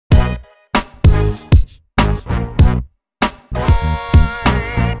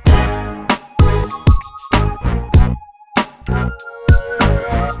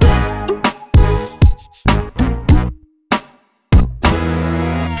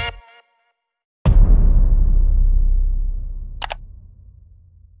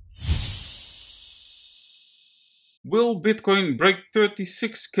Will Bitcoin break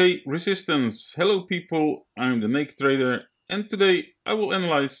 36k resistance? Hello people, I'm the NakedTrader and today I will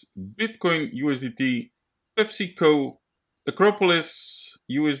analyze Bitcoin USDT, PEPSICO, AKROPOLIS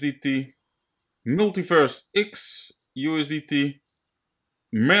USDT, MULTIVERSEX USDT,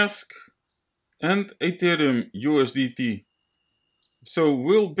 MAERSK and ETHEREUM USDT. So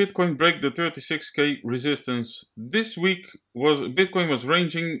will Bitcoin break the 36k resistance? This week Bitcoin was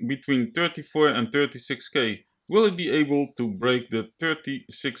ranging between 34 and 36k. Will it be able to break the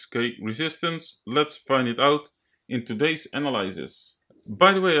 36k resistance? Let's find it out in today's analysis.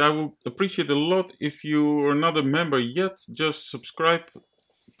 By the way, I would appreciate a lot if you are not a member yet. Just subscribe,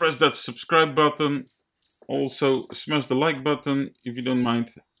 press that subscribe button. Also smash the like button if you don't mind.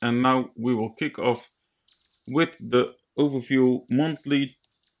 And now we will kick off with the overview, monthly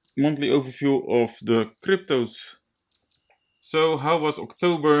overview of the cryptos. So how was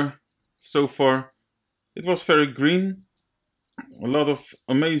October so far? It was very green. A lot of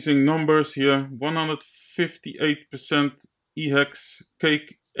amazing numbers here. 158% EHEX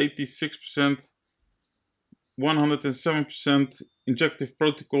cake, 86%, 107% injective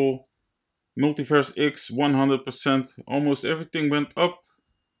protocol, MULTIVERSEX 100%. Almost everything went up.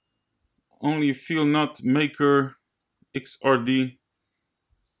 Only a few not Maker, XRD.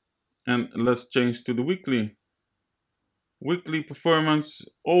 And let's change to the weekly. Weekly performance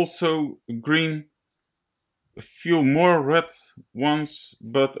also green. A few more red ones,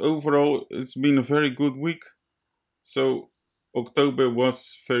 but overall it's been a very good week. So October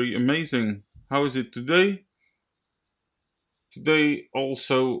was very amazing. How is it today? Today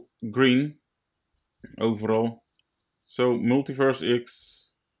also green overall. So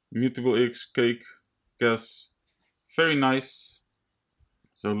MULTIVERSEX, Mutable X, Cake, Gas, very nice.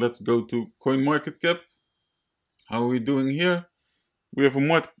 So let's go to CoinMarketCap. How are we doing here? We have a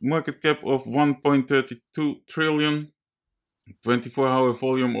market cap of 1.32 trillion, 24-hour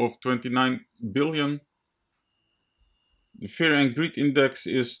volume of 29 billion. The Fear and Greed Index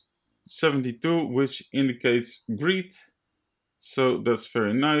is 72, which indicates greed. So that's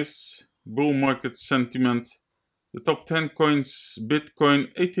very nice. Bull market sentiment. The top 10 coins: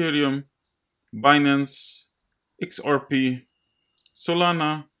 Bitcoin, Ethereum, Binance, XRP,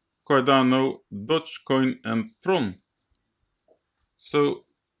 Solana, Cardano, Dogecoin and Tron. So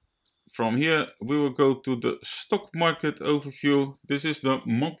from here we will go to the stock market overview. This is the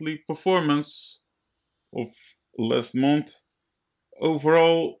monthly performance of last month.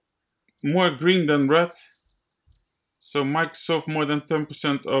 Overall more green than red. So Microsoft more than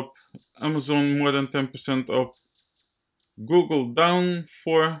 10% up, Amazon more than 10% up, Google down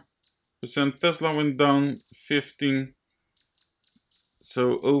 4%, Tesla went down 15%.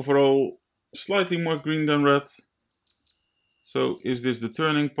 So overall slightly more green than red. So is this the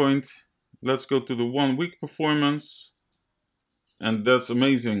turning point? Let's go to the 1 week performance. And that's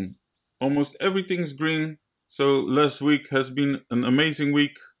amazing. Almost everything's green. So last week has been an amazing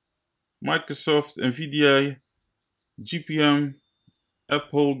week. Microsoft, Nvidia, GPM,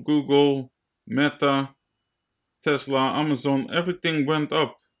 Apple, Google, Meta, Tesla, Amazon, everything went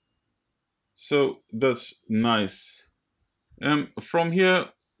up. So that's nice. And from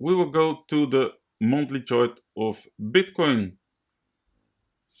here we will go to the monthly chart of Bitcoin.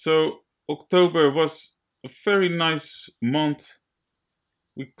 So October was a very nice month.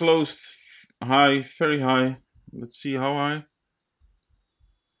 We closed high, very high. Let's see how high.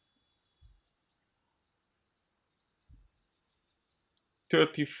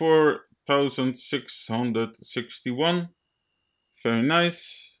 $34,661. Very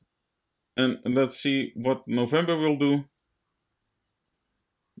nice. And let's see what November will do.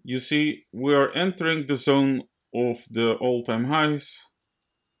 You see, we are entering the zone of the all-time highs,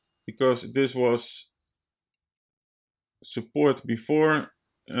 because this was support before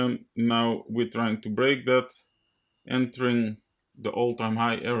and now we're trying to break that, entering the all-time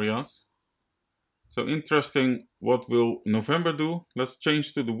high areas. So interesting, what will November do? Let's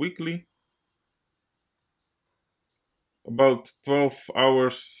change to the weekly. About 12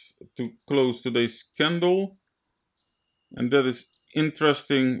 hours to close today's candle, and that is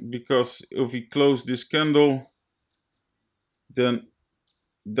interesting because if we close this candle, then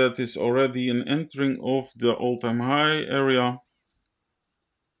that is already an entering of the all-time high area.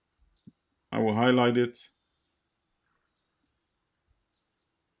 I will highlight it.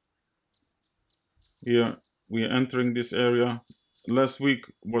 Here we are entering this area. Last week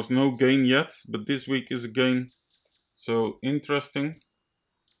was no gain yet, but this week is a gain. So interesting.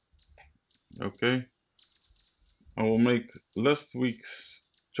 Okay. I will make last week's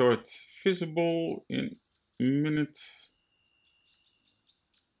chart visible in a minute.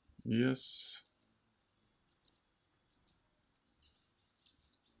 Yes.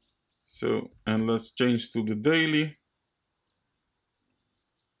 So, and let's change to the daily.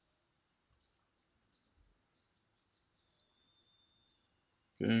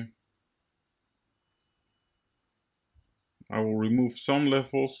 Okay. I will remove some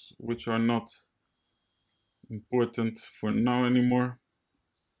levels which are not important for now anymore.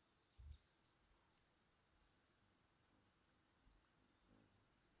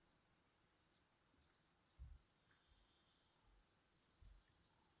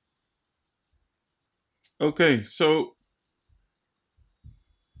 Okay, so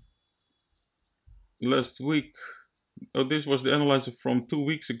last week, oh, this was the analyzer from 2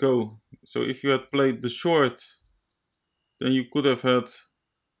 weeks ago. So if you had played the short, then you could have had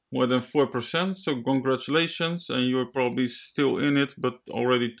more than 4%. So congratulations, and you're probably still in it, but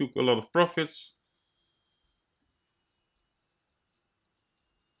already took a lot of profits.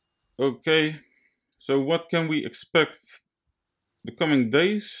 Okay, so what can we expect the coming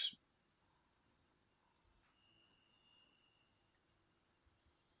days?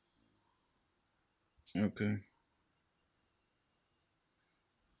 Okay.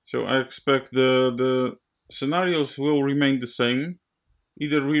 So I expect the scenarios will remain the same.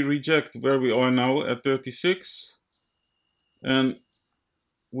 Either we reject where we are now at 36, and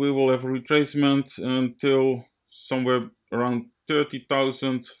we will have a retracement until somewhere around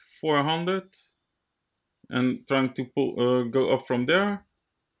 30,400 and trying to go up from there,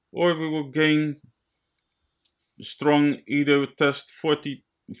 or we will gain strong, either test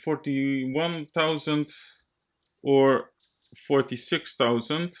 41,000 or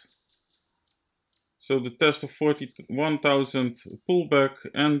 46,000. So the test of 41,000 pullback,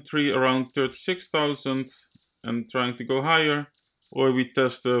 entry around 36,000 and trying to go higher, or we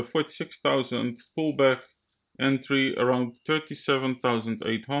test the 46,000 pullback, entry around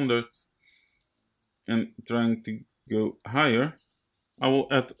 37,800 and trying to go higher. I will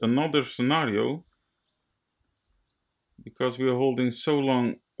add another scenario because we are holding so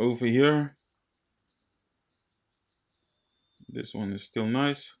long over here. This one is still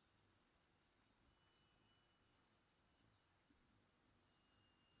nice.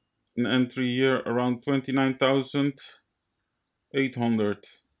 An entry here around 29,800.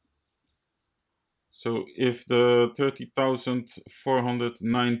 So if the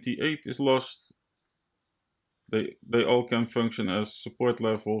 30,498 is lost, they all can function as support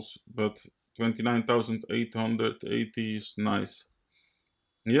levels, but 29,880 is nice.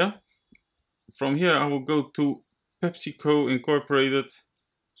 Yeah. From here I will go to PEPSICO Incorporated,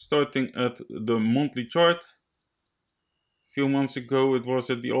 starting at the monthly chart. A few months ago it was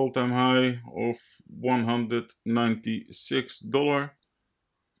at the all-time high of $196.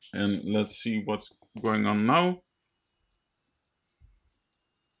 And let's see what's going on now.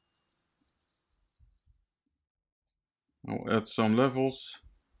 I'll add some levels.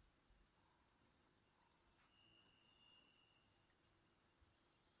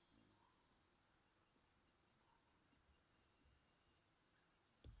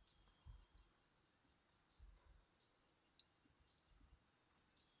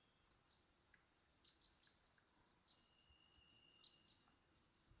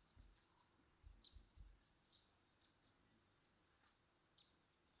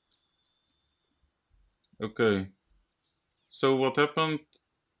 Okay, so what happened?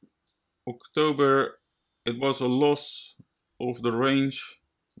 October, it was a loss of the range.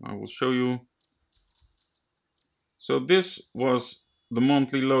 I will show you. So this was the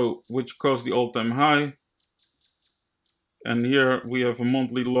monthly low, which caused the all-time high. And here we have a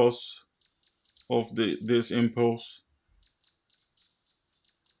monthly loss of this impulse.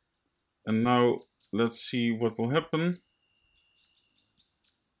 And now let's see what will happen.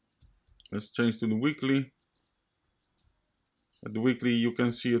 Let's change to the weekly. At the weekly you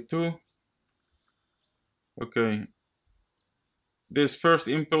can see it too. Okay. This first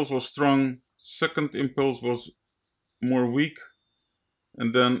impulse was strong. Second impulse was more weak.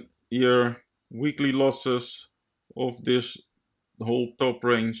 And then here weekly losses of this whole top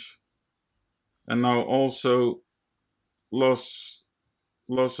range. And now also losses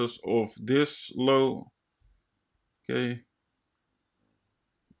of this low. Okay.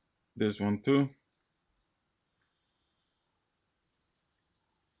 This one too.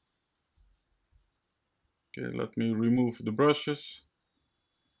 Okay, let me remove the brushes.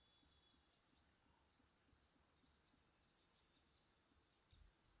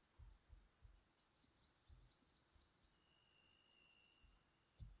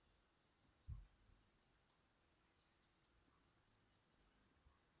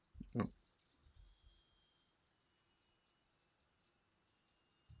 Oh.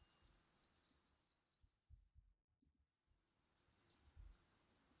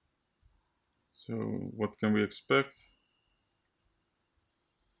 So what can we expect?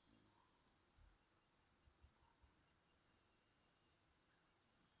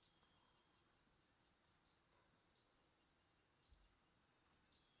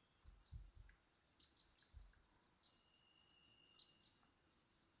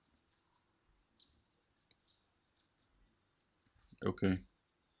 Okay,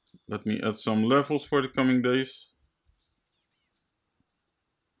 let me add some levels for the coming days.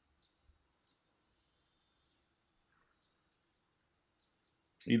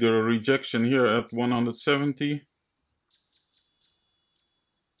 Either a rejection here at 170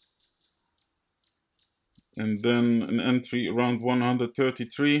 and then an entry around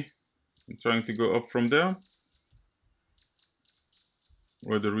 133 and trying to go up from there,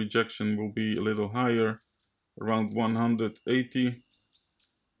 or the rejection will be a little higher around 180.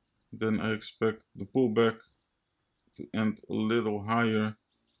 Then I expect the pullback to end a little higher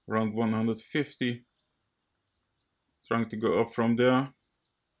around 150, trying to go up from there.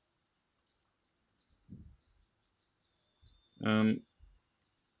 And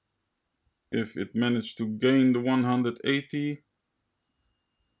if it managed to gain the 180,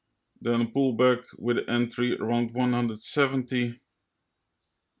 then a pullback with an entry around 170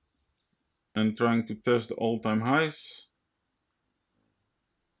 and trying to test the all-time highs.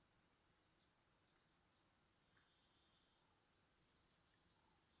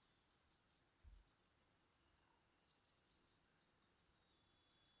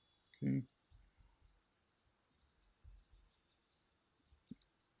 Okay.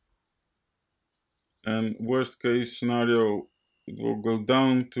 And worst case scenario, it will go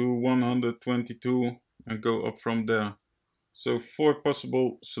down to 122 and go up from there. So 4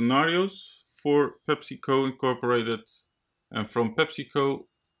 possible scenarios for PEPSICO Incorporated. And from PEPSICO,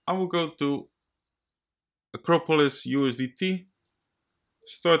 I will go to AKROPOLIS USDT,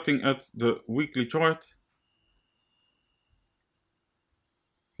 starting at the weekly chart.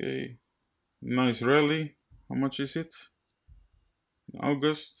 Okay, nice rally. How much is it? In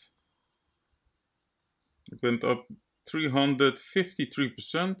August, it went up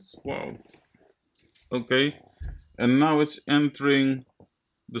 353%. Wow. Okay, and now it's entering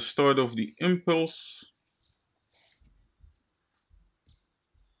the start of the impulse.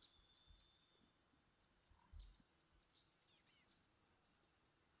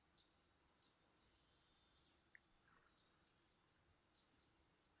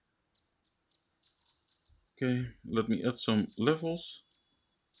 Okay, let me add some levels.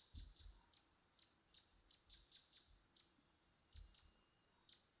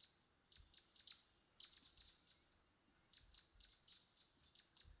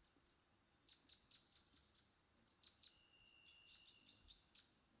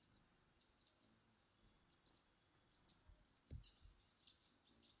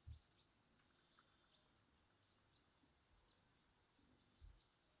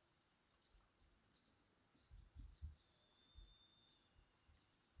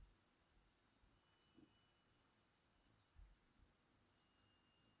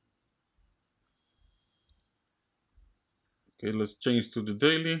 Okay, let's change to the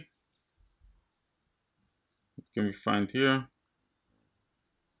daily. What can we find here?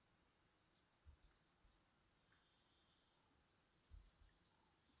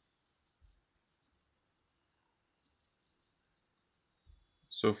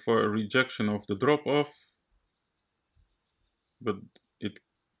 So for a rejection of the drop off, but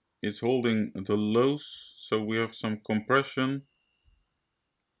it's holding the lows, so we have some compression.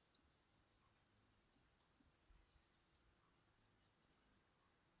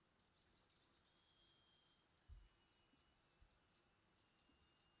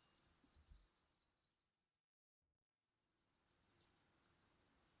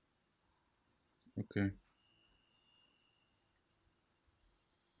 Okay.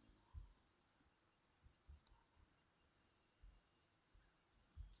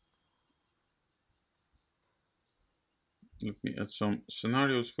 Let me add some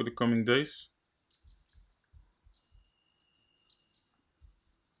scenarios for the coming days.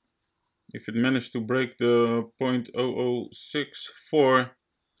 If it managed to break the 0.0064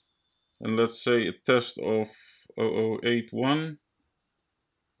 and let's say a test of 0081,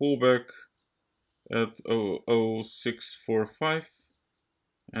 pullback at 00645,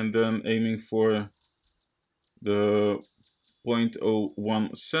 and then aiming for the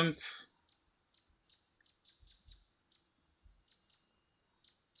 0.01 cent.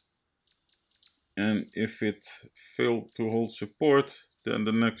 And if it failed to hold support, then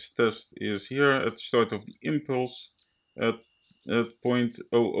the next test is here at the start of the impulse at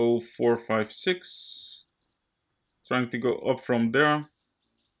 0.00456. Trying to go up from there.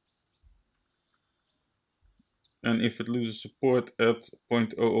 And if it loses support at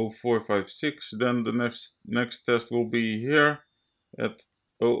 0.00456, then the next test will be here at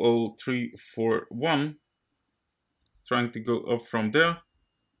 00341, trying to go up from there.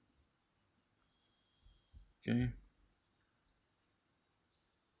 Okay.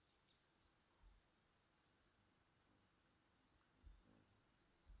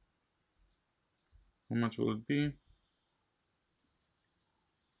 How much will it be?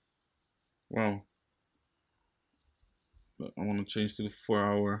 Wow. I want to change to the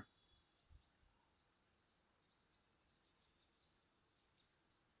 4-hour.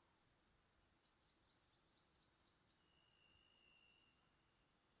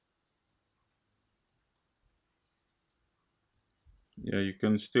 Yeah, you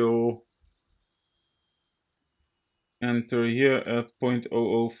can still enter here at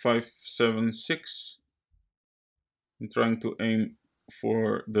 0.00576. I'm trying to aim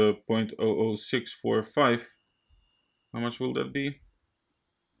for the 0.00645. How much will that be?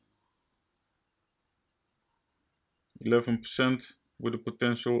 11% with a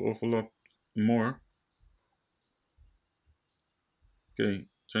potential of a lot more. Okay,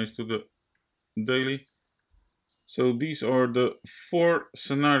 change to the daily. So these are the 4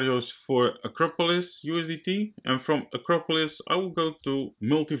 scenarios for Acropolis USDT, and from Acropolis I will go to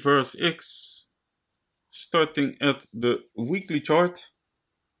MULTIVERSEX, starting at the weekly chart.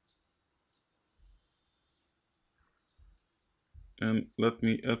 And let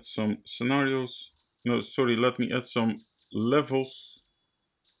me add some scenarios. No, sorry, let me add some levels.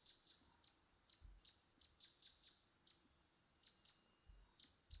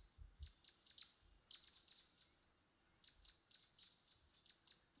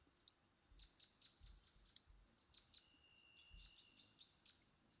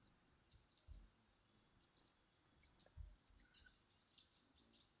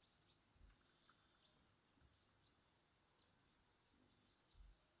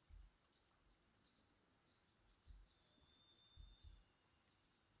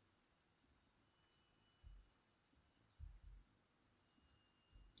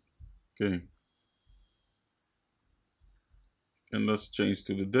 Okay. And let's change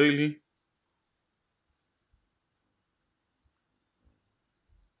to the daily.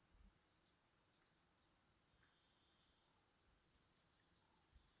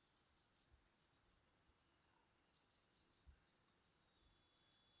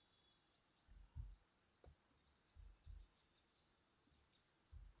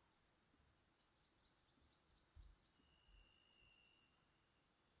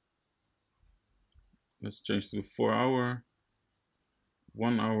 Let's change to the 4-hour,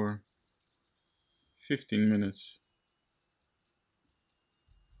 1 hour, 15 minutes.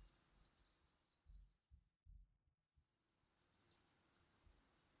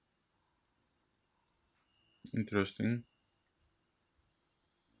 Interesting.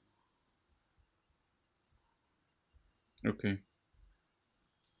 Okay.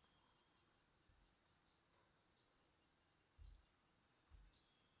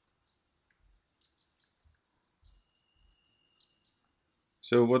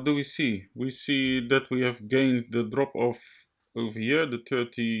 So what do we see? We see that we have gained the drop off over here, the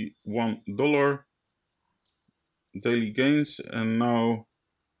 $31 daily gains, and now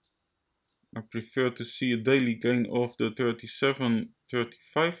I prefer to see a daily gain of the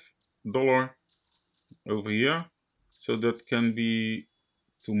 $37.35 over here. So that can be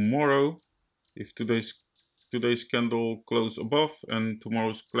tomorrow, if today's candle close above, and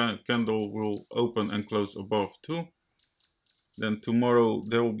tomorrow's candle will open and close above too. Then tomorrow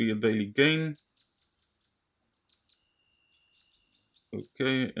there will be a daily gain.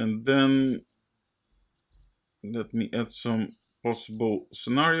 Okay, and then let me add some possible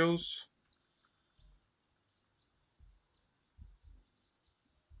scenarios.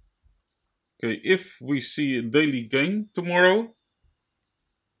 Okay, if we see a daily gain tomorrow,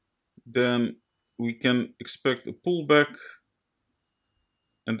 then we can expect a pullback,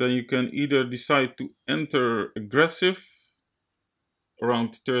 and then you can either decide to enter aggressive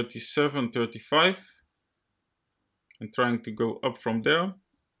around 37.35 and trying to go up from there,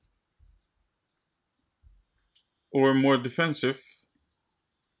 or more defensive,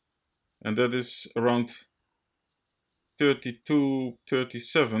 and that is around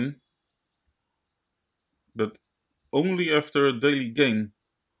 32.37, but only after a daily gain,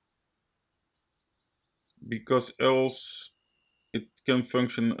 because else it can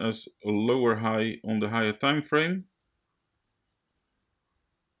function as a lower high on the higher time frame.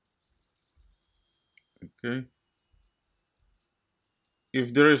 Okay.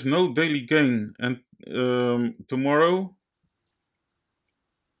 If there is no daily gain and tomorrow,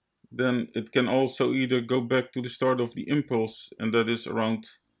 then it can also either go back to the start of the impulse, and that is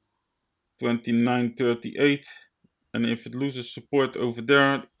around 29.38, and if it loses support over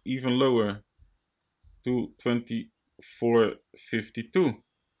there, even lower to 24.52.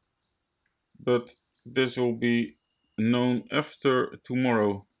 But this will be known after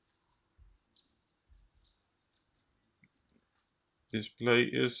tomorrow. This play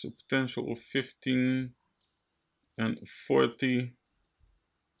is a potential of 15 and 40.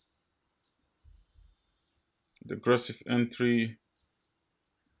 The aggressive entry,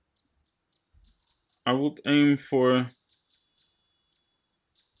 I would aim for,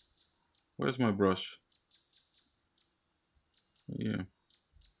 where's my brush? Yeah,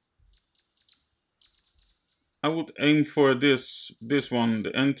 I would aim for this one,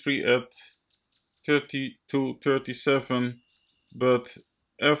 the entry at 32.37, but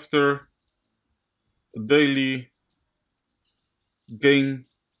after a daily gain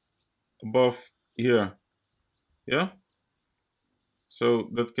above here. Yeah, so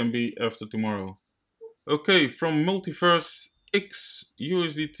that can be after tomorrow. Okay, from MULTIVERSEX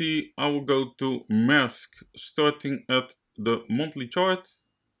USDT, I will go to MAERSK, starting at the monthly chart.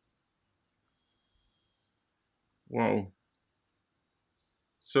 Wow.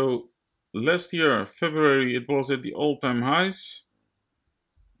 So last year, February, it was at the all-time highs,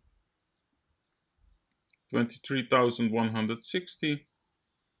 23,160.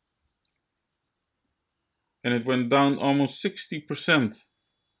 And it went down almost 60%.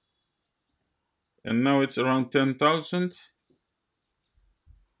 And now it's around 10,000.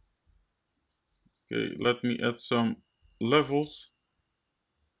 Okay, let me add some levels.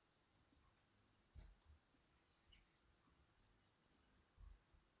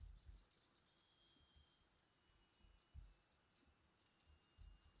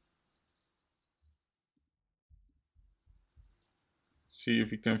 See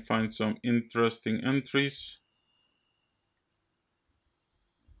if we can find some interesting entries.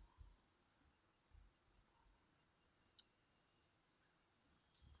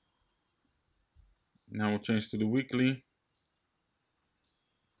 Now we'll change to the weekly.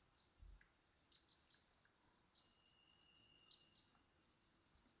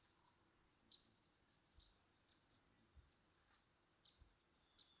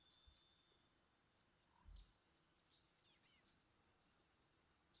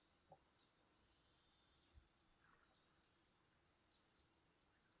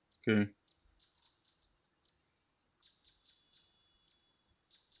 Okay.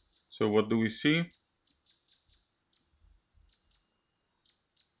 So what do we see?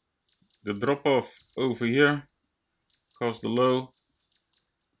 The drop off over here caused the low,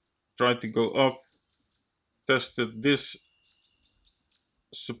 tried to go up, tested this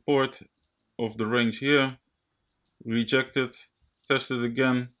support of the range here, rejected, tested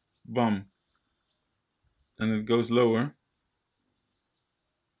again, bam, and it goes lower.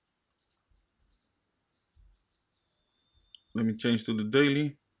 Let me change to the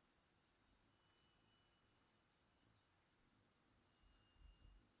daily.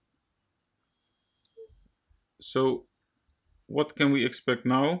 So what can we expect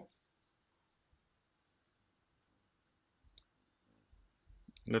now?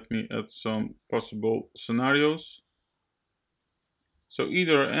 Let me add some possible scenarios. So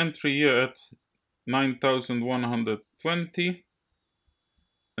either entry here at 9,120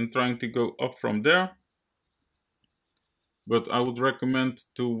 and trying to go up from there. But I would recommend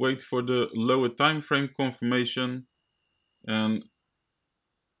to wait for the lower time frame confirmation, and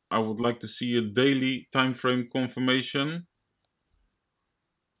I would like to see a daily time frame confirmation.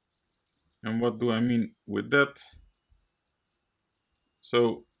 And what do I mean with that?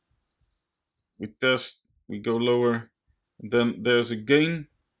 So we test, we go lower, then there's a gain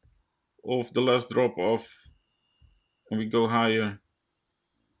of the last drop off, and we go higher.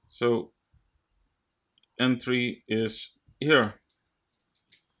 So entry is here.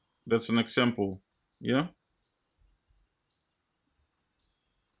 That's an example. Yeah.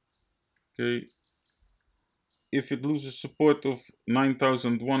 Okay. If it loses support of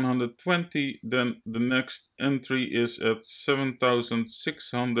 9,120, then the next entry is at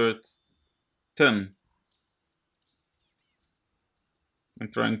 7,610.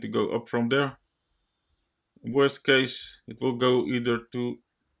 And trying to go up from there. Worst case, it will go either to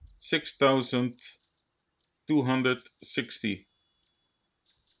 6,260.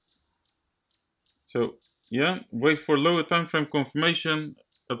 So yeah, wait for lower time frame confirmation,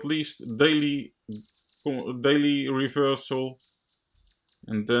 at least daily reversal,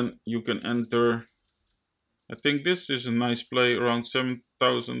 and then you can enter. I think this is a nice play around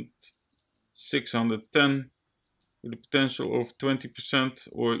 7,610. with a potential of 20%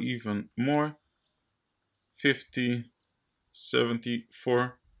 or even more. 50,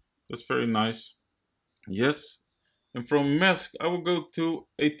 74. That's very nice. Yes. And from MAERSK, I will go to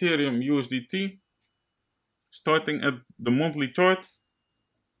Ethereum USDT, starting at the monthly chart.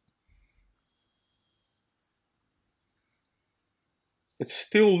 It's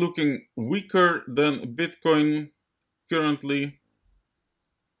still looking weaker than Bitcoin currently,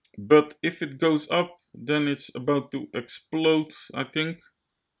 but if it goes up, then it's about to explode, I think.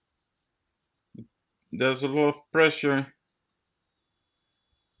 There's a lot of pressure.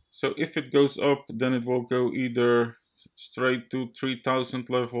 So if it goes up, then it will go either straight to 3000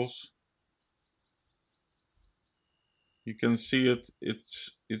 levels. You can see it,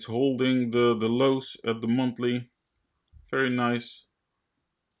 it's holding the lows at the monthly. Very nice.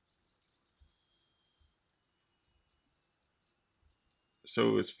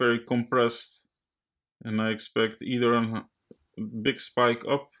 So it's very compressed, and I expect either a big spike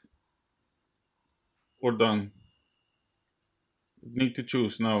up or down. Need to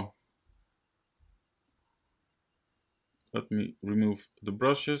choose now. Let me remove the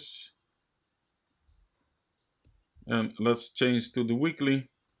brushes. And let's change to the weekly.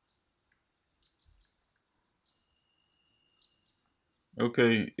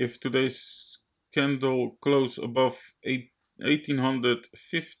 Okay, if today's candle close above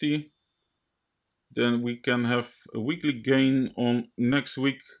 1850, then we can have a weekly gain on next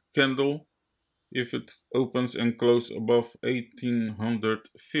week candle if it opens and closes above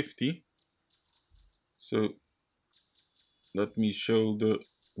 1850. So let me show the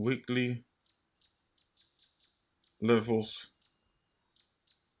weekly levels.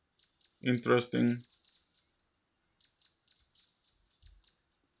 Interesting.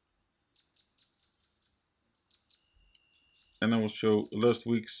 And I will show last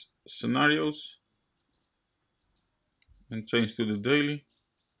week's scenarios and change to the daily.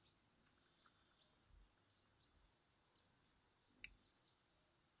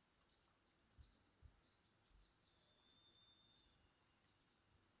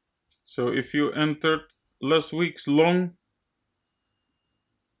 So if you entered last week's long,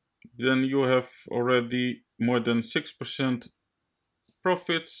 then you have already more than 6%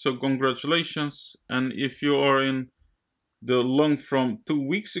 profit, so congratulations. And if you are in the long from 2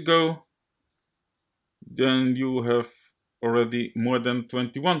 weeks ago, then you have already more than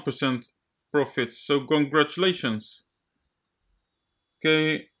 21% profit, so congratulations.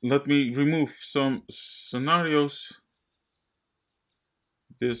 Okay, let me remove some scenarios.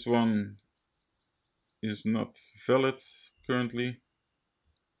 This one is not valid currently.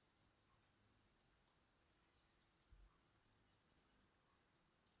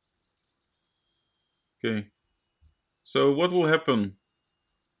 Okay, so what will happen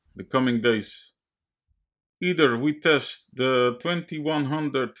the coming days? Either we test the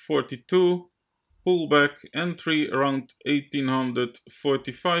 2142, pullback entry around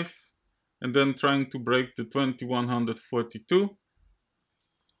 1845, and then trying to break the 2142.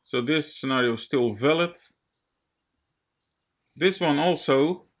 So this scenario is still valid. This one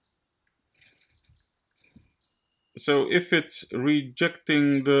also. So if it's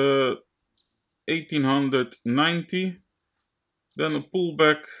rejecting the 1890, then a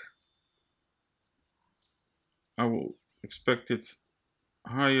pullback, I will expect it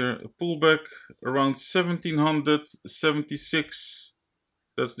higher, a pullback around 1776.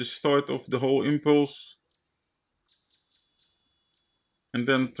 That's the start of the whole impulse. And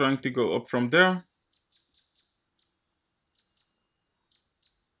then trying to go up from there.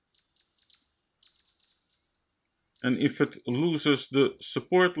 And if it loses the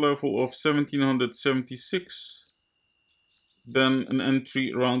support level of 1776, then an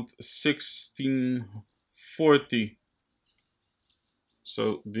entry around 1640.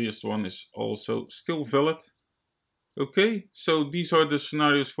 So this one is also still valid. Okay, so these are the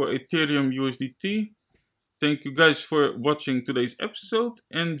scenarios for Ethereum USDT. Thank you guys for watching today's episode.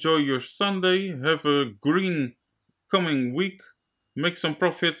 Enjoy your Sunday. Have a green coming week. Make some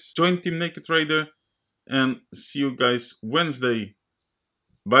profits. Join Team NakedTrader. And see you guys Wednesday.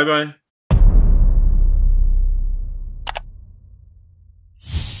 Bye bye.